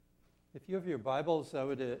If you have your Bibles, I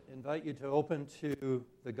would invite you to open to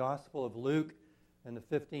the Gospel of Luke and the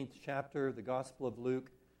 15th chapter, the Gospel of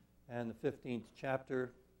Luke and the 15th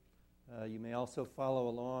chapter. You may also follow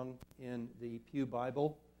along in the Pew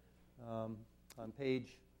Bible on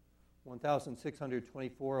page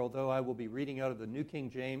 1624, although I will be reading out of the New King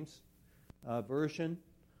James version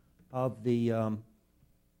of the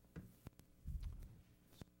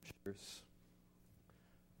Scriptures.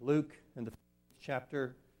 Luke and the 15th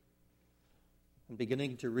chapter. I'm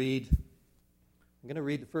beginning to read. I'm going to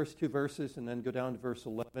read the first two verses and then go down to verse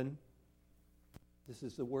 11. This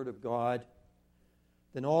is the word of God.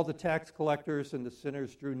 Then all the tax collectors and the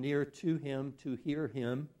sinners drew near to him to hear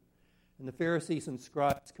him. And the Pharisees and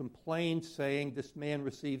scribes complained, saying, "This man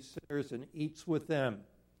receives sinners and eats with them."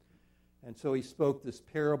 And so he spoke this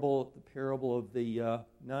parable, the parable of the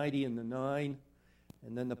 90 and the 9,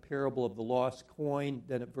 and then the parable of the lost coin.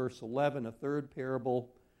 Then at verse 11, a third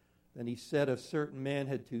parable. Then he said, "A certain man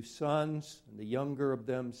had 2 sons, and the younger of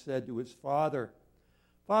them said to his father,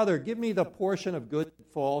 'Father, give me the portion of good that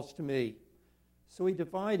falls to me.' So he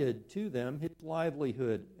divided to them his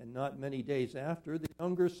livelihood. And not many days after, the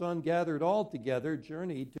younger son gathered all together,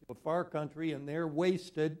 journeyed to a far country, and there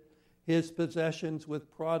wasted his possessions with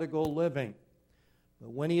prodigal living.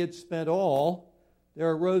 But when he had spent all,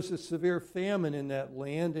 there arose a severe famine in that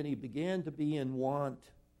land, and he began to be in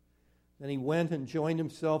want. Then he went and joined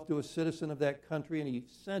himself to a citizen of that country, and he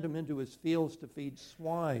sent him into his fields to feed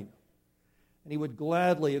swine. And he would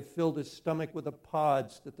gladly have filled his stomach with the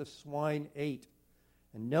pods that the swine ate,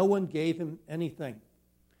 and no one gave him anything.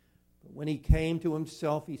 But when he came to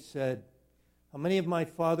himself, he said, 'How many of my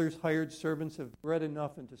father's hired servants have bread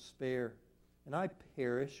enough and to spare, and I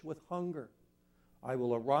perish with hunger? I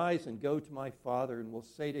will arise and go to my father, and will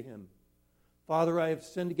say to him, Father, I have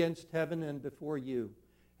sinned against heaven and before you,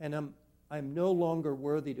 and I am no longer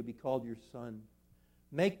worthy to be called your son.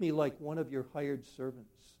 Make me like one of your hired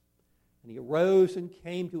servants.' And he arose and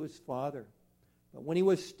came to his father. But when he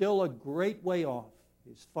was still a great way off,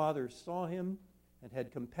 his father saw him and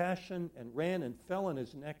had compassion and ran and fell on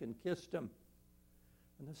his neck and kissed him.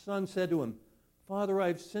 And the son said to him, 'Father, I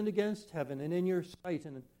have sinned against heaven and in your sight,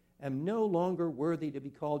 and am no longer worthy to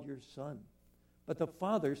be called your son.' But the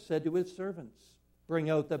father said to his servants, 'Bring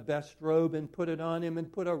out the best robe and put it on him,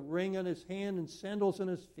 and put a ring on his hand and sandals on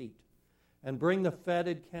his feet. And bring the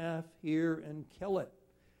fatted calf here and kill it.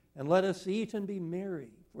 And let us eat and be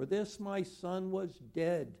merry. For this my son was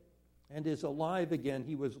dead and is alive again.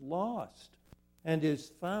 He was lost and is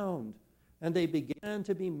found.' And they began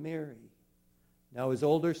to be merry. Now his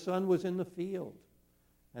older son was in the field.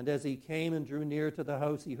 And as he came and drew near to the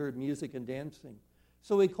house, he heard music and dancing.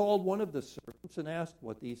 So he called one of the servants and asked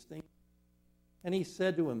what these things were. And he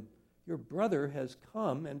said to him, 'Your brother has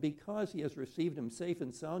come, and because he has received him safe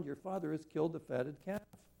and sound, your father has killed the fatted calf.'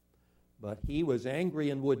 But he was angry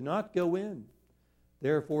and would not go in.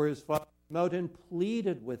 Therefore his father came out and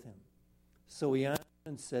pleaded with him. So he answered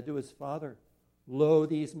and said to his father, 'Lo,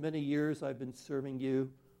 these many years I've been serving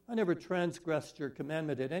you. I never transgressed your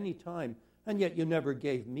commandment at any time, and yet you never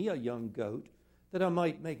gave me a young goat, that I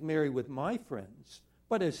might make merry with my friends.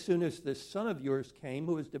 But as soon as this son of yours came,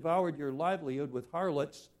 who has devoured your livelihood with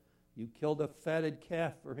harlots, you killed a fatted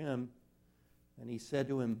calf for him.' And he said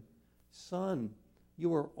to him, 'Son,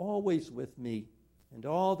 you are always with me, and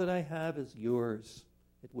all that I have is yours.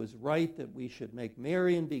 It was right that we should make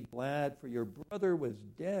merry and be glad, for your brother was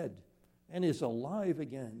dead and is alive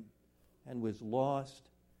again, and was lost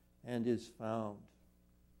and is found.'"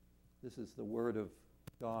 This is the word of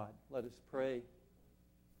God. Let us pray.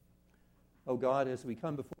 Oh God, as we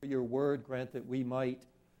come before your word, grant that we might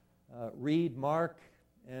read, mark,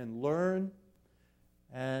 and learn,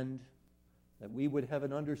 and that we would have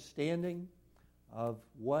an understanding of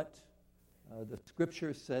what the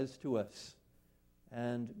Scripture says to us.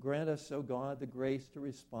 And grant us, oh God, the grace to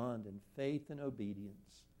respond in faith and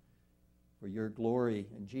obedience for your glory.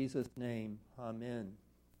 In Jesus' name, amen.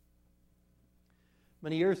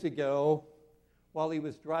 Many years ago, while he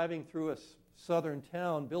was driving through a southern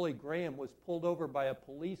town, Billy Graham was pulled over by a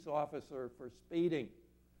police officer for speeding.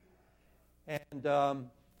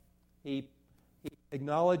 And he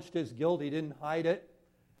acknowledged his guilt. He didn't hide it.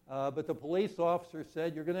 But the police officer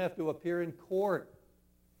said, "You're going to have to appear in court."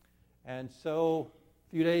 And so a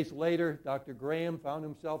few days later, Dr. Graham found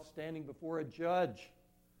himself standing before a judge.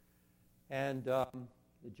 And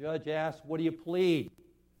the judge asked, "What do you plead?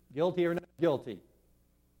 Guilty or not guilty?"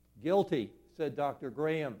 "Guilty," said Dr.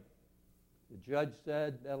 Graham. The judge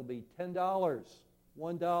said, "That'll be $10,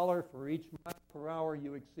 $1 for each mile per hour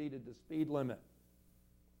you exceeded the speed limit.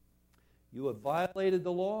 You have violated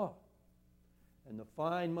the law, and the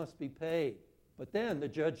fine must be paid. But then the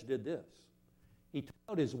judge did this. He took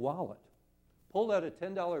out his wallet, pulled out a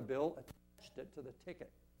 $10 bill, attached it to the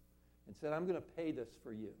ticket, and said, I'm going to pay this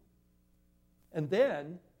for you. And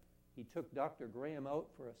then he took Dr. Graham out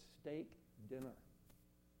for a steak dinner.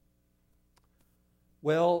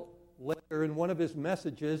 Well, later in one of his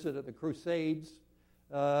messages at the Crusades,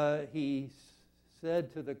 he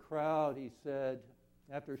said to the crowd, he said,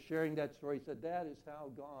 after sharing that story, he said, that is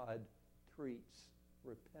how God treats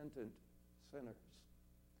repentant sinners.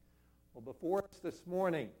 Well, before us this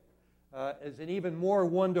morning is an even more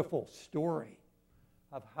wonderful story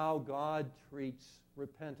of how God treats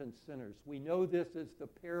repentant sinners. We know this as the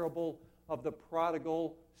parable of the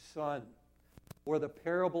prodigal son, or the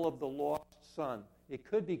parable of the lost son. It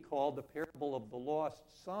could be called the parable of the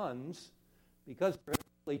lost sons, because there are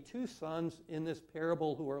actually two sons in this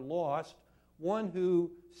parable who are lost, one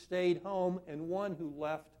who stayed home and one who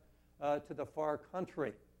left to the far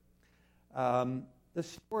country. The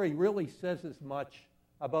story really says as much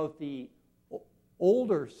about the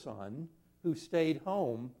older son who stayed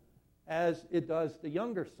home as it does the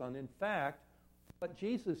younger son. In fact, what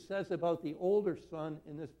Jesus says about the older son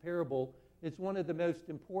in this parable is one of the most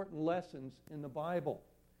important lessons in the Bible.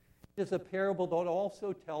 It is a parable that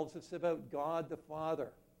also tells us about God the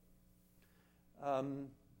Father.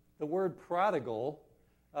 The word prodigal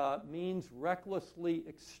means recklessly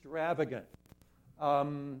extravagant,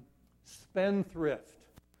 spendthrift.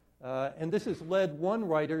 And this has led one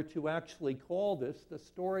writer to actually call this the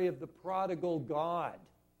story of the prodigal God,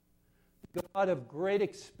 the God of great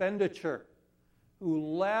expenditure, who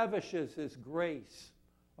lavishes his grace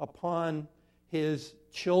upon his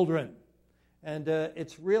children. And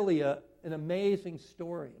it's really an amazing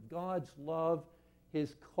story of God's love,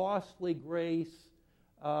 his costly grace,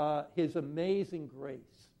 his amazing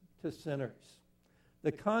grace to sinners.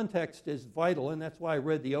 The context is vital, and that's why I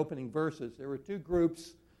read the opening verses. There were two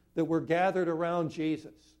groups that were gathered around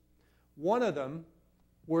Jesus. One of them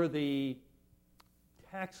were the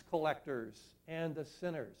tax collectors and the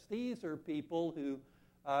sinners. These are people who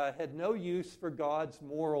had no use for God's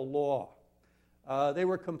moral law. They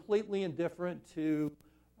were completely indifferent to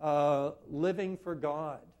living for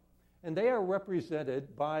God. And they are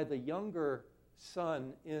represented by the younger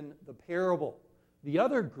son in the parable. The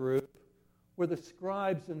other group were the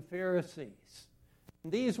scribes and Pharisees.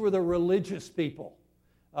 And these were the religious people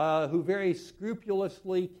who very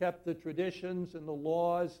scrupulously kept the traditions and the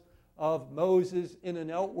laws of Moses in an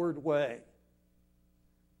outward way.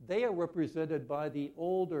 They are represented by the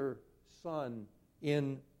older son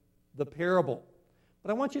in the parable. But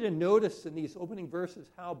I want you to notice in these opening verses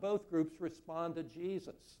how both groups respond to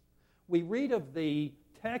Jesus. We read of the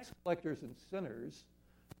tax collectors and sinners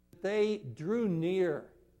that they drew near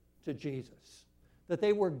to Jesus, that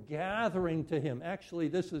they were gathering to him. Actually,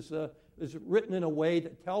 this is written in a way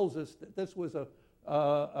that tells us that this was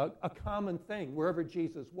a common thing. Wherever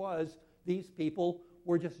Jesus was, these people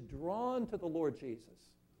were just drawn to the Lord Jesus.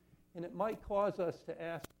 And it might cause us to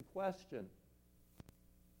ask the question,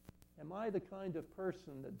 am I the kind of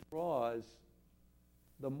person that draws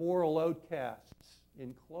the moral outcasts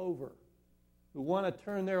in Clover who want to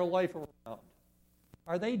turn their life around?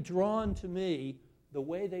 Are they drawn to me the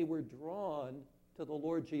way they were drawn to the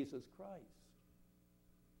Lord Jesus Christ?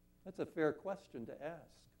 That's a fair question to ask.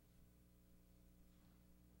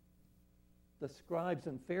 The scribes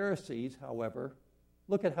and Pharisees, however,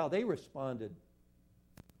 look at how they responded.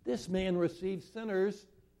 This man receives sinners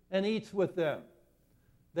and eats with them.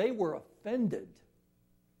 They were offended.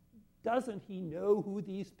 Doesn't he know who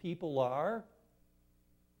these people are?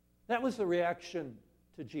 That was the reaction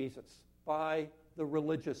to Jesus by the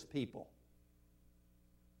religious people.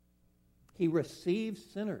 He receives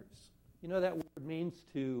sinners. You know, that word means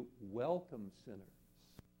to welcome sinners,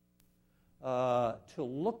 to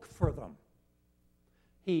look for them.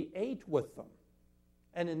 He ate with them.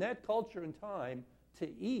 And in that culture and time, to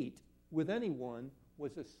eat with anyone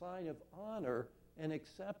was a sign of honor and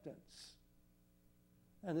acceptance.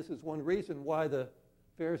 And this is one reason why the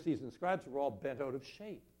Pharisees and scribes were all bent out of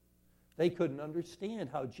shape. They couldn't understand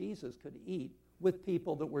how Jesus could eat with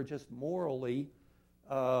people that were just morally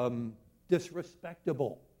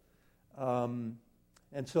disrespectable. And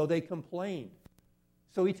so they complained.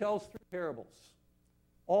 So he tells three parables.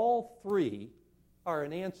 All three are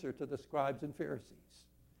an answer to the scribes and Pharisees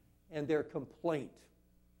and their complaint.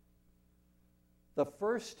 The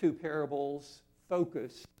first two parables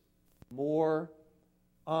focus more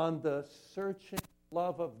on the searching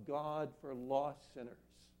love of God for lost sinners.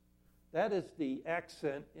 That is the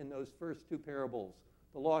accent in those first two parables,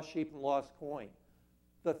 the lost sheep and lost coin.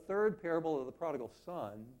 The third parable of the prodigal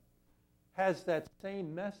son has that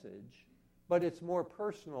same message, but it's more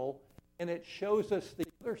personal, and it shows us the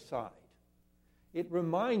other side. It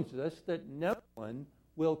reminds us that no one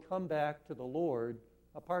will come back to the Lord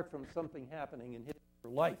apart from something happening in his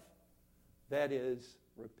life. That is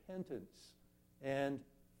repentance and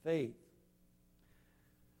faith.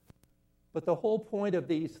 But the whole point of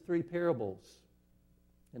these three parables,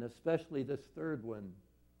 and especially this third one,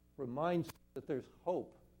 reminds us that there's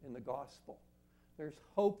hope in the gospel. There's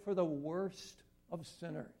hope for the worst of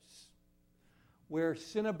sinners. Where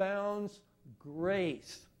sin abounds,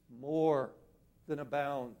 grace more than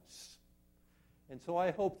abounds. And so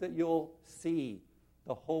I hope that you'll see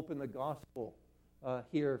the hope in the gospel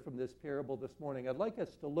here from this parable this morning. I'd like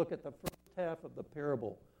us to look at the first half of the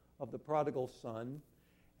parable of the prodigal son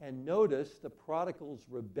and notice the prodigal's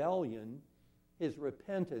rebellion, his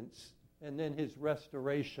repentance, and then his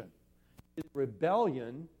restoration. His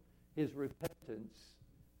rebellion, his repentance,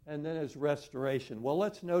 and then his restoration. Well,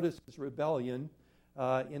 let's notice his rebellion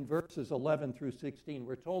in verses 11 through 16.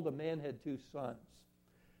 We're told a man had two sons.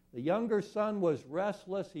 The younger son was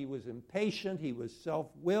restless, he was impatient, he was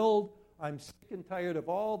self-willed. I'm sick and tired of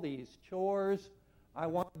all these chores. I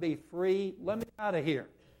want to be free. Let me out of here.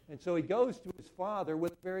 And so he goes to his father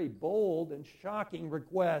with a very bold and shocking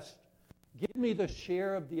request. Give me the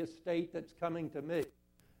share of the estate that's coming to me.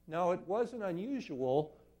 Now, it wasn't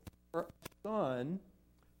unusual for a son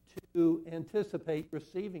to anticipate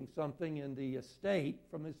receiving something in the estate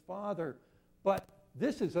from his father, but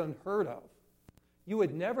this is unheard of. You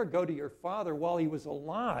would never go to your father while he was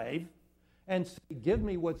alive and say, give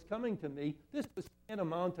me what's coming to me. This was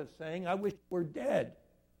tantamount to saying, I wish you were dead.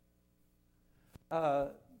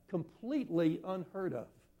 Completely unheard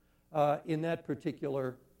of in that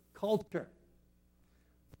particular culture.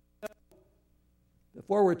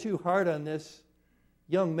 Before we're too hard on this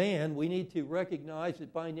young man, we need to recognize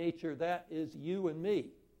that by nature that is you and me,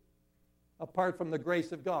 apart from the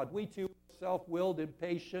grace of God. We too are self-willed,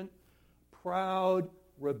 impatient, proud,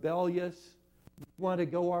 rebellious. We want to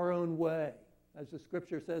go our own way. As the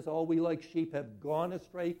scripture says, all we like sheep have gone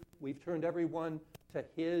astray. We've turned everyone to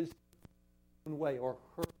his own way or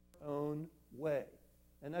her own way.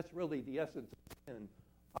 And that's really the essence of sin.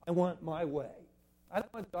 I want my way. I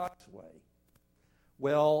don't want God's way.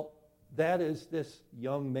 Well, that is this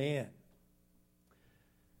young man.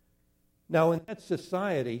 Now, in that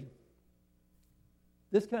society,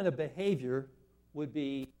 this kind of behavior would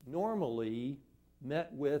be normally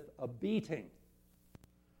met with a beating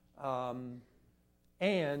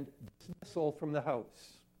and dismissal from the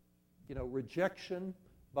house. Rejection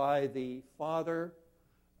by the father.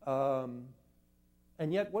 And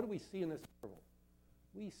yet, what do we see in this parable?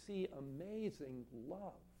 We see amazing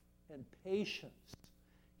love and patience.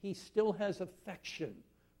 He still has affection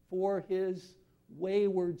for his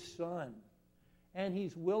wayward son, and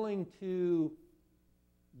he's willing to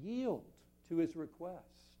yield to his request.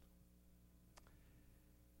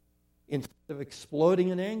 Instead of exploding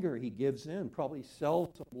in anger, he gives in, probably sells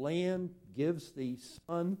some land, gives the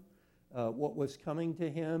son what was coming to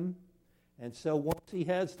him. And so once he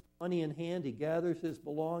has the money in hand, he gathers his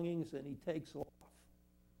belongings and he takes off,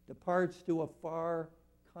 departs to a far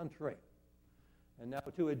country. And now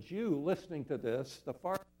to a Jew listening to this, the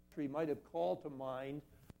far country might have called to mind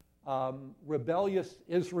rebellious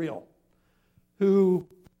Israel, who,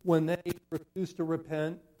 when they refused to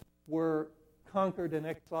repent, were conquered and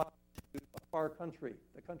exiled to a far country,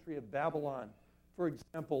 the country of Babylon, for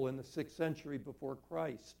example, in the 6th century before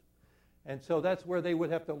Christ. And so that's where they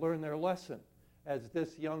would have to learn their lesson, as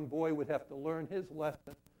this young boy would have to learn his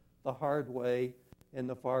lesson the hard way in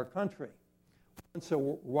the far country. And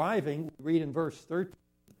so arriving, we read in verse 13,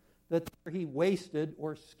 that there he wasted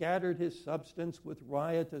or scattered his substance with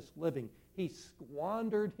riotous living. He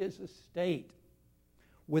squandered his estate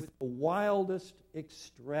with the wildest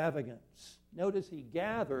extravagance. Notice he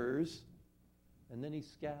gathers and then he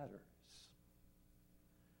scatters.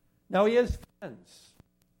 Now he has friends.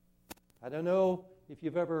 I don't know if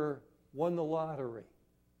you've ever won the lottery.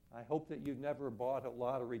 I hope that you've never bought a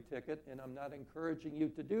lottery ticket, and I'm not encouraging you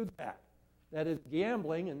to do that. That is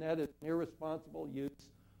gambling, and that is an irresponsible use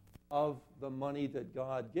of the money that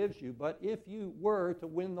God gives you. But if you were to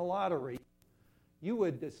win the lottery, you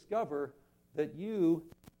would discover that you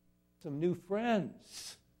have some new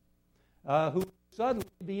friends who would suddenly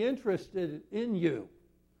be interested in you.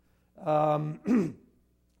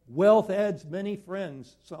 Wealth adds many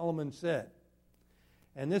friends, Solomon said.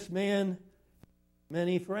 And this man,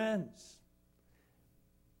 many friends.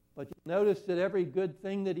 But you'll notice that every good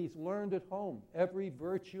thing that he's learned at home, every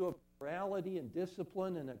virtue of morality and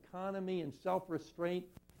discipline and economy and self-restraint,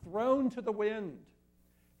 thrown to the wind.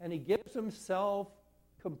 and he gives himself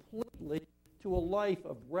completely to a life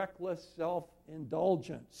of reckless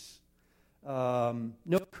self-indulgence.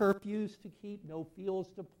 No curfews to keep, no fields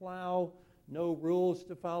to plow, no rules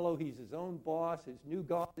to follow. He's his own boss. His new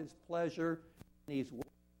God is pleasure, and he's working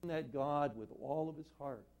that God with all of his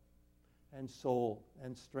heart and soul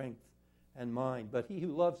and strength and mind. But he who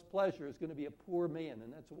loves pleasure is going to be a poor man,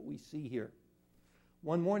 and that's what we see here.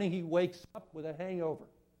 One morning he wakes up with a hangover,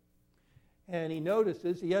 and he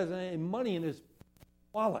notices he hasn't any money in his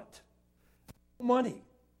wallet. No money.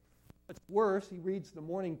 What's worse, he reads the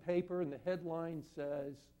morning paper, and the headline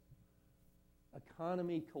says,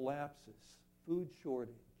 "Economy collapses, food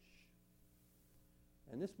shortage."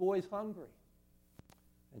 And this boy's hungry.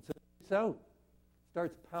 And so he gets out,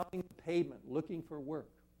 starts pounding the pavement, looking for work.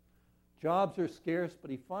 Jobs are scarce, but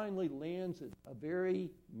he finally lands a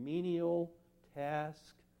very menial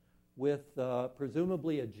task with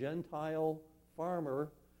presumably a Gentile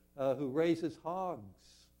farmer who raises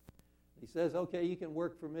hogs. He says, "Okay, you can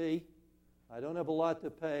work for me. I don't have a lot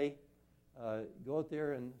to pay. Go out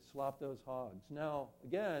there and slop those hogs." Now,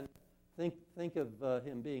 again, think of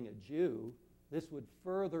him being a Jew. This would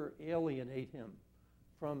further alienate him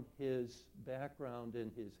from his background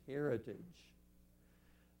and his heritage.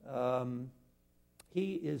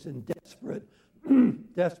 He is in desperate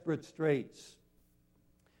straits.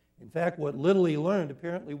 In fact, what little he learned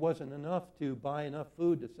apparently wasn't enough to buy enough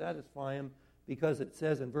food to satisfy him, because it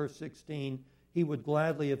says in verse 16, he would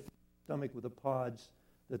gladly have filled his stomach with the pods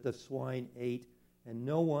that the swine ate, and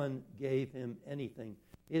no one gave him anything.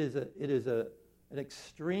 It is an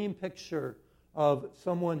extreme picture of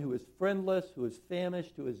someone who is friendless, who is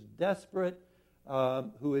famished, who is desperate,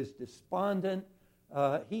 who is despondent.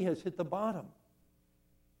 He has hit the bottom.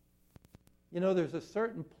 You know, there's a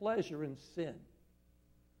certain pleasure in sin,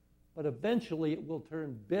 but eventually it will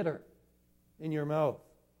turn bitter in your mouth.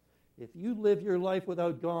 If you live your life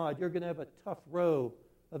without God, you're going to have a tough row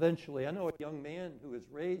eventually. I know a young man who was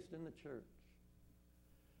raised in the church.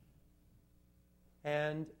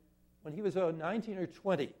 And when he was 19 or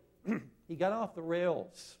 20, he got off the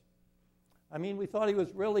rails. I mean, we thought he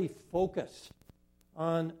was really focused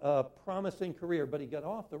on a promising career, but he got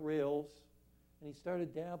off the rails and he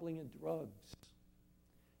started dabbling in drugs.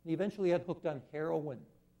 And he eventually got hooked on heroin.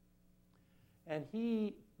 And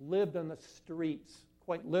he lived on the streets,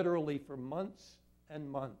 quite literally, for months and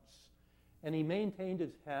months. And he maintained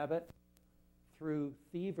his habit through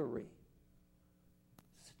thievery,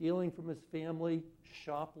 stealing from his family,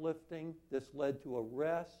 shoplifting. This led to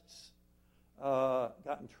arrests,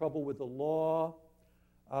 got in trouble with the law.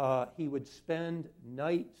 He would spend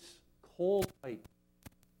nights, cold nights,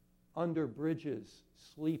 under bridges,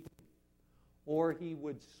 sleeping. Or he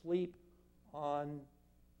would sleep on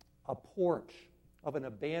a porch of an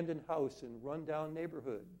abandoned house in rundown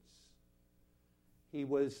neighborhoods. He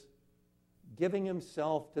was giving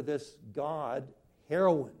himself to this god,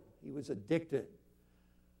 heroin. He was addicted.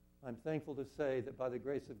 I'm thankful to say that by the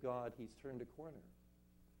grace of God, he's turned a corner.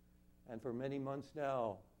 And for many months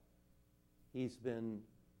now, he's been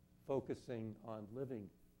focusing on living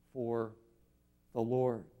for the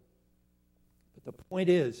Lord. But the point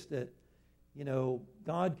is that, you know,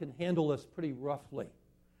 God can handle us pretty roughly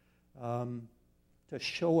to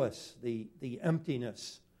show us the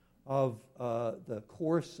emptiness of the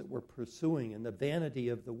course that we're pursuing and the vanity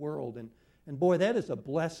of the world. And boy, that is a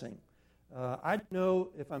blessing. I don't know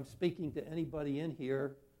if I'm speaking to anybody in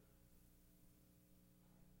here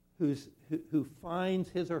who finds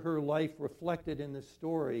his or her life reflected in this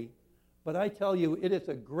story, but I tell you, it is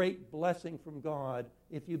a great blessing from God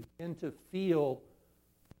if you begin to feel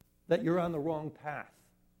that you're on the wrong path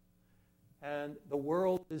and the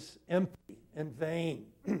world is empty and vain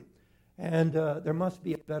and there must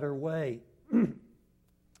be a better way.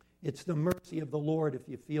 It's the mercy of the Lord if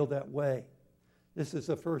you feel that way. This is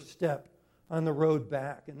the first step on the road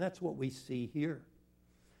back, and that's what we see here.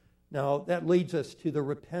 Now, that leads us to the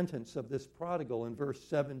repentance of this prodigal in verse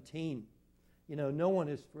 17. You know, no one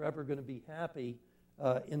is forever going to be happy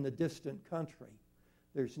in the distant country.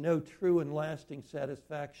 There's no true and lasting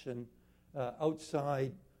satisfaction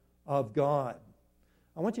outside of God.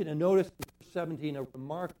 I want you to notice in verse 17 a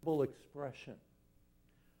remarkable expression.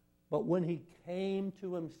 But when he came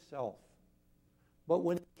to himself.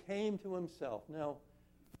 Now,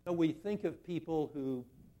 we think of people who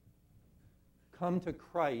come to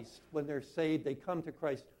Christ. When they're saved, they come to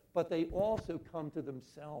Christ, but they also come to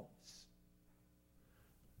themselves.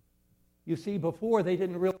 You see, before they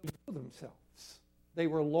didn't really know themselves. They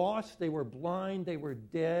were lost, they were blind, they were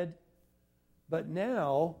dead. But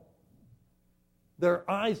now, their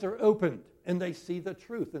eyes are opened, and they see the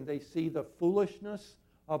truth, and they see the foolishness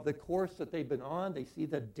of the course that they've been on. They see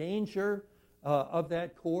the danger of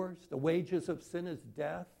that course. The wages of sin is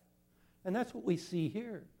death. And that's what we see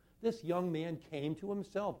here. This young man came to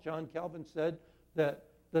himself. John Calvin said that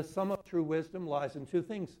the sum of true wisdom lies in two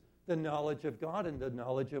things: the knowledge of God and the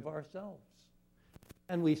knowledge of ourselves.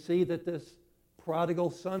 And we see that this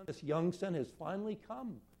prodigal son, this young son, has finally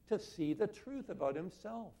come to see the truth about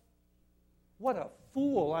himself. What a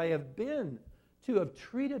fool I have been to have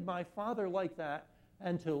treated my father like that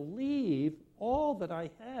and to leave all that I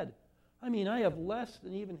had. I mean, I have less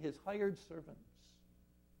than even his hired servants.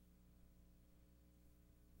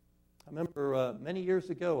 I remember many years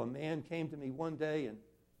ago, a man came to me one day,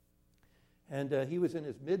 and he was in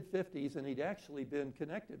his mid-50s, and he'd actually been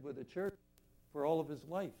connected with the church for all of his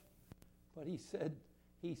life. But he said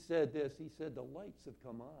this, he said, the lights have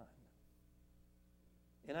come on.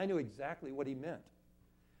 And I knew exactly what he meant.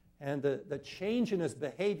 And the change in his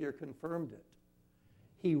behavior confirmed it.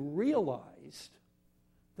 He realized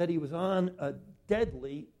that he was on a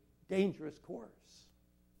deadly, dangerous course.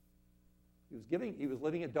 He was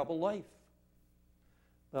living a double life.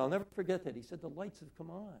 But I'll never forget that. He said, the lights have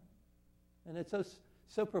come on. And it's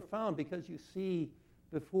so profound, because you see,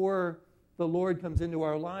 before the Lord comes into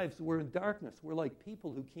our lives, we're in darkness. We're like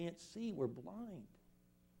people who can't see. We're blind.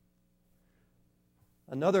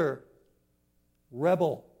 Another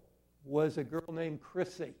rebel was a girl named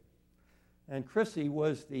Chrissy. And Chrissy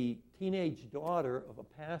was the teenage daughter of a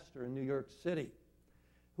pastor in New York City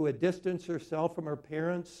who had distanced herself from her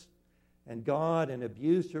parents and God and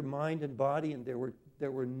abused her mind and body. And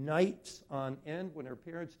there were nights on end when her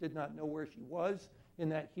parents did not know where she was in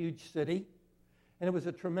that huge city. And it was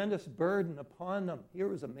a tremendous burden upon them. Here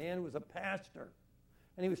was a man who was a pastor,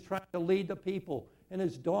 and he was trying to lead the people. And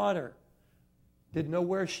his daughter didn't know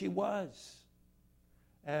where she was.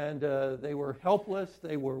 And they were helpless,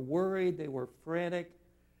 they were worried, they were frantic.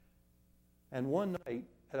 And one night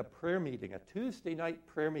at a prayer meeting, a Tuesday night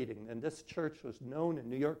prayer meeting, and this church was known in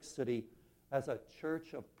New York City as a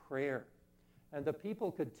church of prayer. And the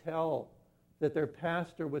people could tell that their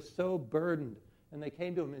pastor was so burdened, and they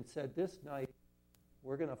came to him and said, this night,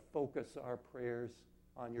 we're going to focus our prayers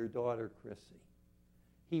on your daughter, Chrissy.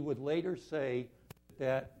 He would later say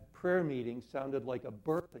that prayer meeting sounded like a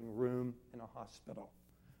birthing room in a hospital.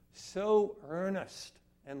 So earnest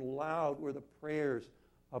and loud were the prayers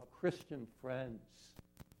of Christian friends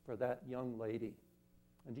for that young lady.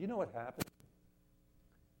 And do you know what happened?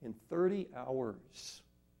 In 30 hours,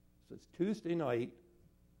 so it's Tuesday night,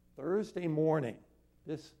 Thursday morning,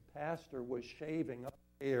 this pastor was shaving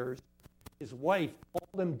upstairs. His wife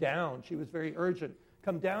called him down. She was very urgent.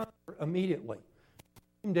 Come down immediately.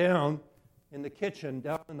 Came down in the kitchen,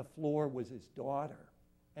 down on the floor was his daughter,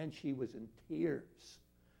 and she was in tears.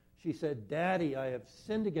 She said, Daddy, I have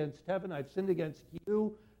sinned against heaven. I've sinned against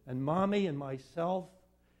you and Mommy and myself,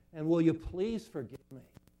 and will you please forgive me?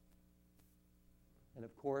 And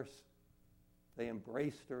of course, they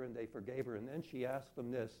embraced her and they forgave her. And then she asked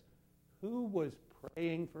them this, who was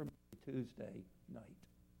praying for me Tuesday night?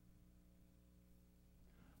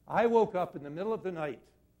 I woke up in the middle of the night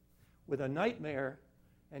with a nightmare,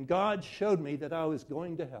 and God showed me that I was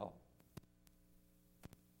going to hell.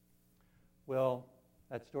 Well,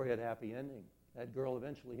 that story had a happy ending. That girl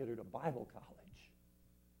eventually entered a Bible college.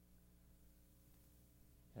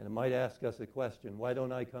 And it might ask us a question, why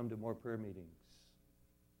don't I come to more prayer meetings?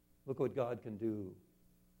 Look what God can do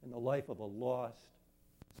in the life of a lost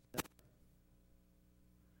sinner.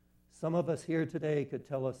 Some of us here today could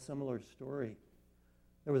tell a similar story.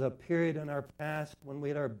 There was a period in our past when we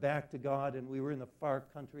had our back to God and we were in the far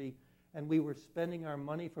country and we were spending our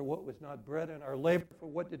money for what was not bread and our labor for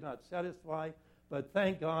what did not satisfy. But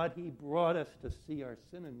thank God he brought us to see our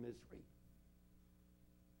sin and misery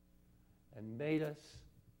and made us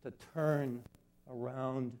to turn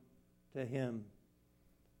around to him.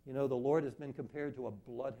 You know, the Lord has been compared to a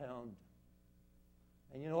bloodhound.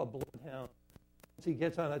 And you know, a bloodhound, once he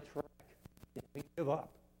gets on a track, he doesn't give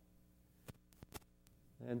up.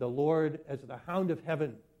 And the Lord, as the hound of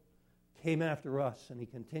heaven, came after us, and he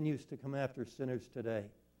continues to come after sinners today.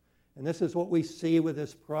 And this is what we see with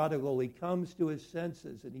this prodigal. He comes to his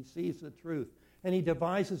senses, and he sees the truth. And he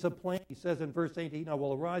devises a plan. He says in verse 18, I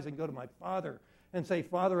will arise and go to my father and say,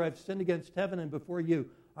 Father, I've sinned against heaven and before you.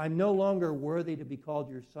 I'm no longer worthy to be called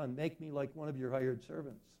your son. Make me like one of your hired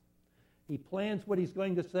servants. He plans what he's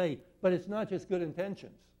going to say, but it's not just good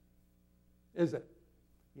intentions, is it?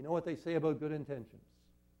 You know what they say about good intentions?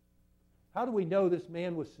 How do we know this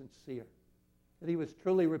man was sincere, that he was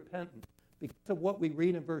truly repentant? Because of what we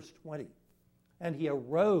read in verse 20. And he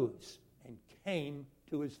arose and came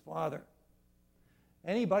to his father.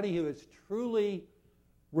 Anybody who is truly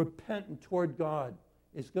repentant toward God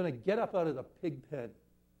is going to get up out of the pig pen,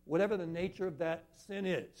 whatever the nature of that sin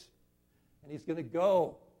is, and he's going to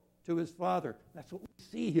go to his Father. That's what we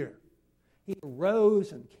see here. He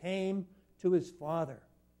arose and came to his Father.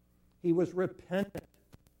 He was repentant.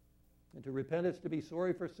 And to repent is to be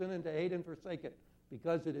sorry for sin and to hate and forsake it,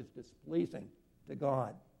 because it is displeasing to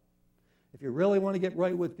God. If you really want to get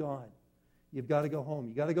right with God, you've got to go home.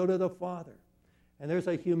 You've got to go to the Father. And there's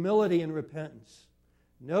a humility in repentance.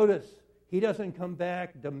 Notice, he doesn't come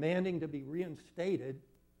back demanding to be reinstated.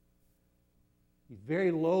 He's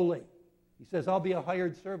very lowly. He says, I'll be a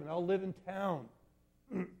hired servant. I'll live in town.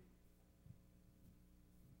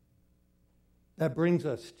 That brings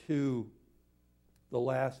us to the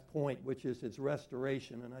last point, which is his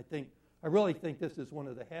restoration. And I really think this is one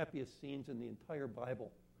of the happiest scenes in the entire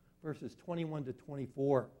Bible. Verses 21 to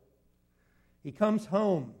 24. He comes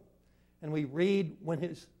home, and we read, when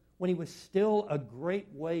he was still a great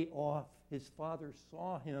way off, his father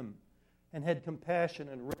saw him and had compassion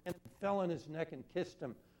and ran and fell on his neck and kissed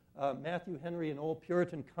him. Matthew Henry, an old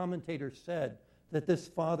Puritan commentator, said that this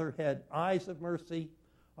father had eyes of mercy,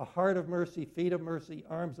 a heart of mercy, feet of mercy,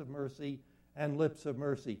 arms of mercy, and lips of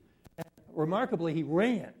mercy. And remarkably, he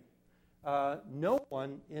ran. No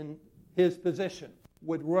one in his position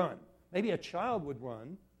would run. Maybe a child would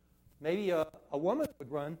run. Maybe a woman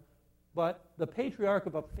would run. But the patriarch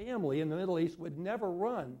of a family in the Middle East would never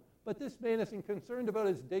run. But this man isn't concerned about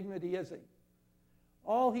his dignity, is he?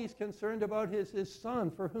 All he's concerned about is his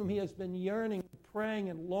son, for whom he has been yearning, praying,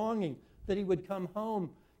 and longing that he would come home.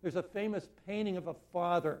 There's a famous painting of a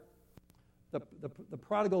father. The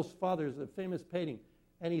prodigal's father is a famous painting.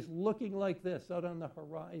 And he's looking like this out on the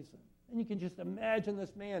horizon. And you can just imagine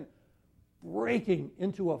this man breaking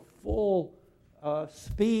into a full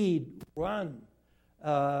speed run.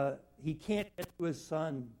 He can't get to his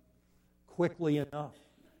son quickly enough.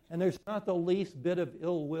 And there's not the least bit of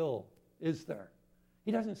ill will, is there?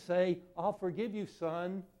 He doesn't say, I'll forgive you,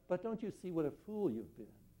 son, but don't you see what a fool you've been?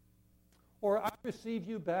 Or I receive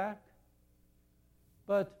you back,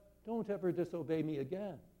 but don't ever disobey me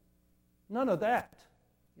again. None of that.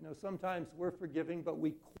 You know, sometimes we're forgiving, but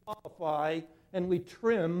we qualify and we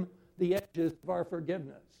trim the edges of our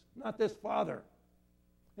forgiveness. Not this father.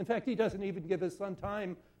 In fact, he doesn't even give his son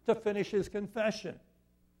time to finish his confession.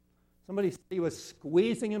 Somebody said he was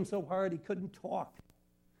squeezing him so hard he couldn't talk.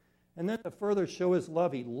 And then to further show his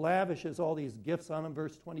love, he lavishes all these gifts on him.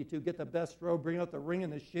 Verse 22, get the best robe, bring out the ring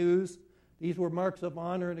and the shoes. These were marks of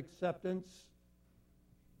honor and acceptance.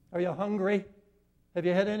 Are you hungry? Have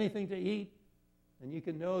you had anything to eat? And you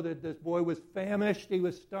can know that this boy was famished. He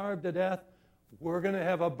was starved to death. We're going to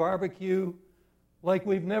have a barbecue like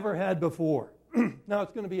we've never had before. Now,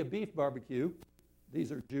 it's going to be a beef barbecue.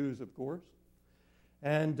 These are Jews, of course.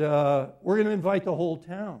 And we're going to invite the whole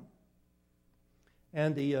town.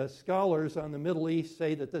 And the scholars on the Middle East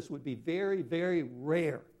say that this would be very, very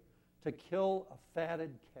rare to kill a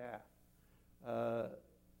fatted calf.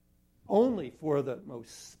 Only for the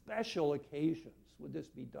most special occasions would this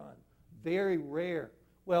be done. Very rare.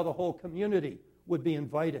 Well, the whole community would be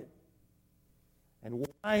invited. And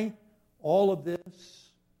why all of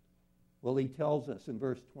this? Well, he tells us in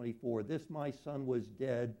verse 24, this my son was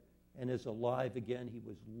dead and is alive again. He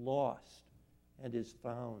was lost and is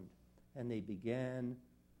found. And they began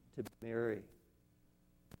to be merry.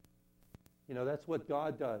 You know, that's what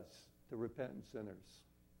God does to repentant sinners.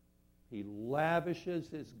 He lavishes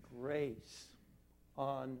his grace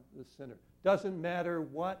on the sinner. Doesn't matter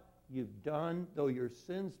what you've done, though your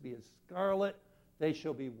sins be as scarlet, they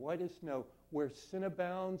shall be white as snow. Where sin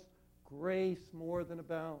abounds, grace more than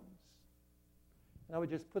abounds. And I would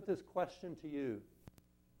just put this question to you.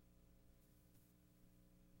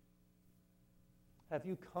 Have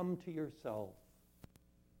you come to yourself?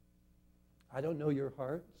 I don't know your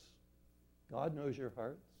hearts. God knows your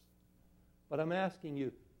hearts. But I'm asking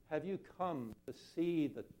you, have you come to see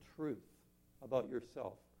the truth about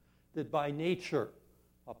yourself? That by nature,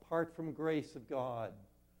 apart from grace of God,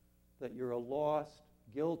 that you're a lost,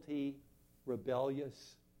 guilty,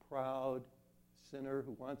 rebellious, proud sinner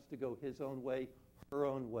who wants to go his own way, her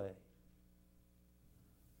own way.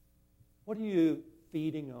 What are you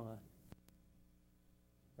feeding on?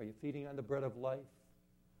 Are you feeding on the bread of life?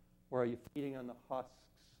 Or are you feeding on the husks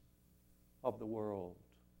of the world?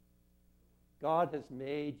 God has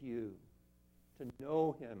made you to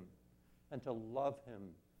know him and to love him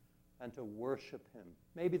and to worship him.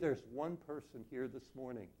 Maybe there's one person here this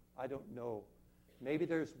morning, I don't know. Maybe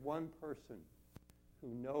there's one person who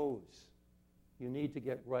knows you need to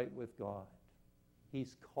get right with God.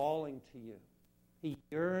 He's calling to you. He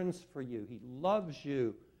yearns for you. He loves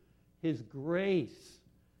you. His grace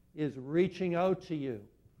is reaching out to you.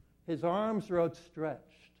 His arms are outstretched.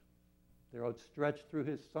 They're outstretched through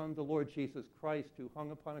his Son, the Lord Jesus Christ, who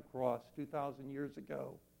hung upon a cross 2,000 years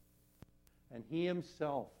ago. And he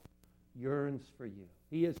himself yearns for you.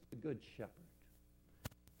 He is the good shepherd.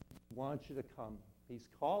 He wants you to come. He's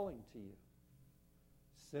calling to you.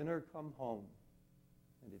 Sinner, come home.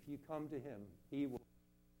 And if you come to him, he will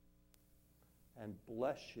and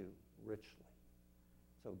bless you richly.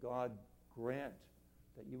 So God grant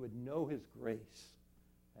that you would know his grace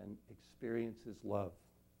and experience his love.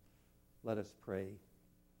 Let us pray.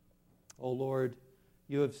 O Lord,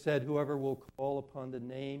 you have said whoever will call upon the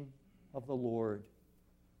name of the Lord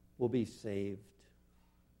will be saved.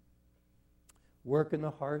 Work in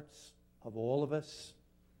the hearts of all of us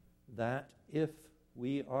that if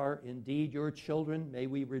we are indeed your children, may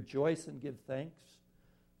we rejoice and give thanks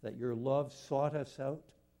that your love sought us out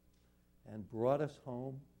and brought us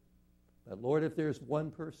home. But Lord, if there's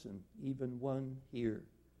one person, even one here,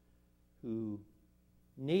 who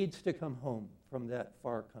needs to come home from that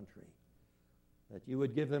far country, that you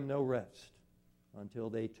would give them no rest until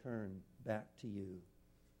they turn back to you.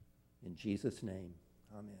 In Jesus' name,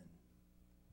 amen.